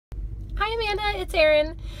Hi Amanda, it's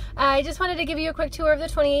Erin. I just wanted to give you a quick tour of the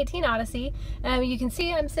 2018 Odyssey. You can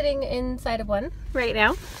see I'm sitting inside of one right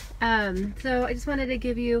now. So I just wanted to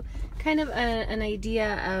give you kind of an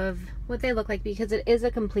idea of what they look like because it is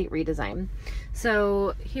a complete redesign.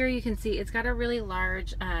 So here you can see it's got a really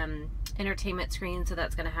large entertainment screen, so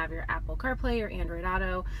that's going to have your Apple CarPlay, your Android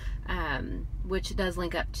Auto, which does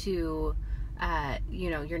link up to you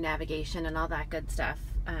know, your navigation and all that good stuff.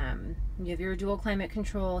 You have your dual climate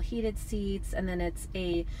control, heated seats, and then it's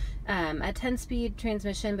a 10-speed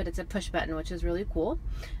transmission, but it's a push button, which is really cool.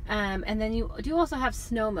 And then you do also have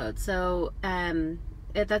snow mode, so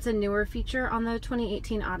that's a newer feature on the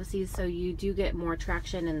 2018 Odysseys, so you do get more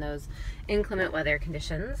traction in those inclement weather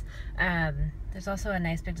conditions. There's also a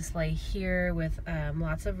nice big display here with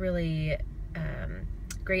lots of really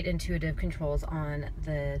great intuitive controls on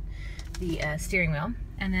the steering wheel,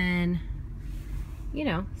 and then, you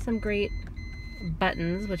know, some great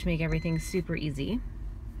buttons which make everything super easy.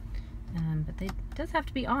 But they does have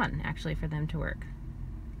to be on actually for them to work,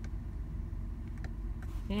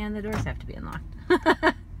 and the doors have to be unlocked.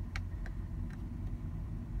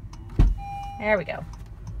 There we go.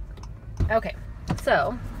 Okay,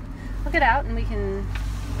 so look it out and we can,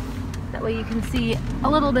 that way you can see a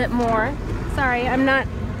little bit more. Sorry, I'm not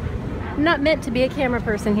meant to be a camera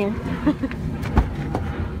person here.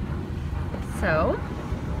 So,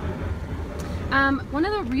 one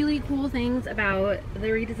of the really cool things about the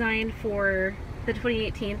redesign for the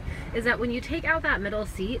 2018 is that when you take out that middle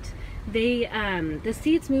seat, the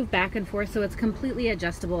seats move back and forth, so it's completely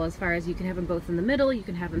adjustable as far as you can have them both in the middle, you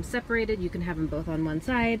can have them separated, you can have them both on one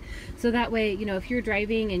side. So that way, you know, if you're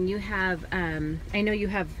driving and you have, I know you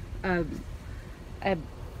have a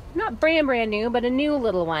not brand new, but a new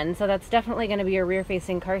little one, so that's definitely going to be a rear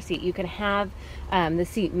facing car seat. You can have the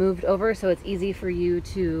seat moved over so it's easy for you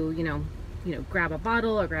to, you know, grab a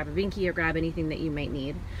bottle or grab a binky or grab anything that you might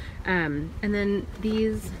need. And then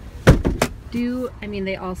these do, I mean,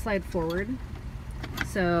 they all slide forward,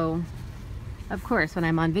 so of course when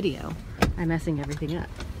I'm on video I'm messing everything up.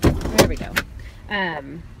 There we go.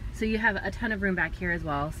 So you have a ton of room back here as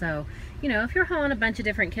well, so, you know, if you're hauling a bunch of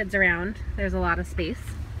different kids around, there's a lot of space.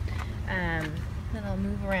 Then I'll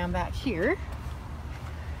move around back here.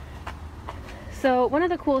 So one of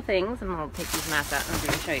the cool things, and I'll take these mats out and I'm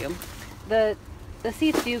going to show you, the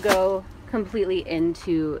seats do go completely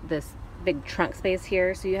into this big trunk space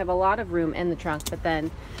here, so you have a lot of room in the trunk, but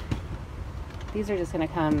then these are just going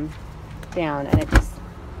to come down and it just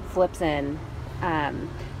flips in.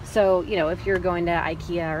 So, you know, if you're going to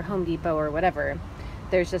IKEA or Home Depot or whatever,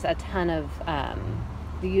 there's just a ton of,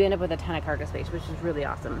 you end up with a ton of cargo space, which is really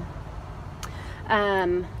awesome.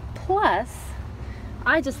 Plus,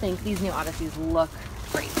 I just think these new Odysseys look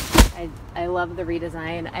great. I love the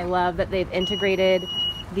redesign. I love that they've integrated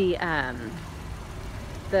the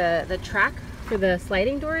track for the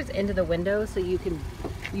sliding doors into the window, so you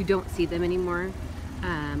don't see them anymore.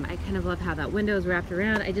 I kind of love how that window is wrapped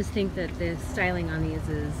around. I just think that the styling on these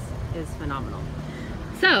is phenomenal.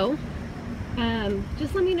 So,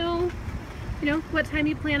 just let me know, you know, what time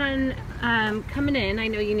you plan on coming in. I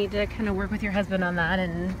know you need to kind of work with your husband on that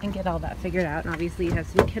and get all that figured out, and obviously you have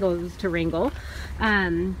some kiddos to wrangle.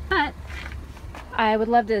 But I would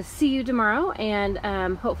love to see you tomorrow, and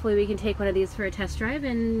hopefully we can take one of these for a test drive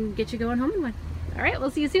and get you going home in one. All right,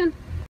 we'll see you soon.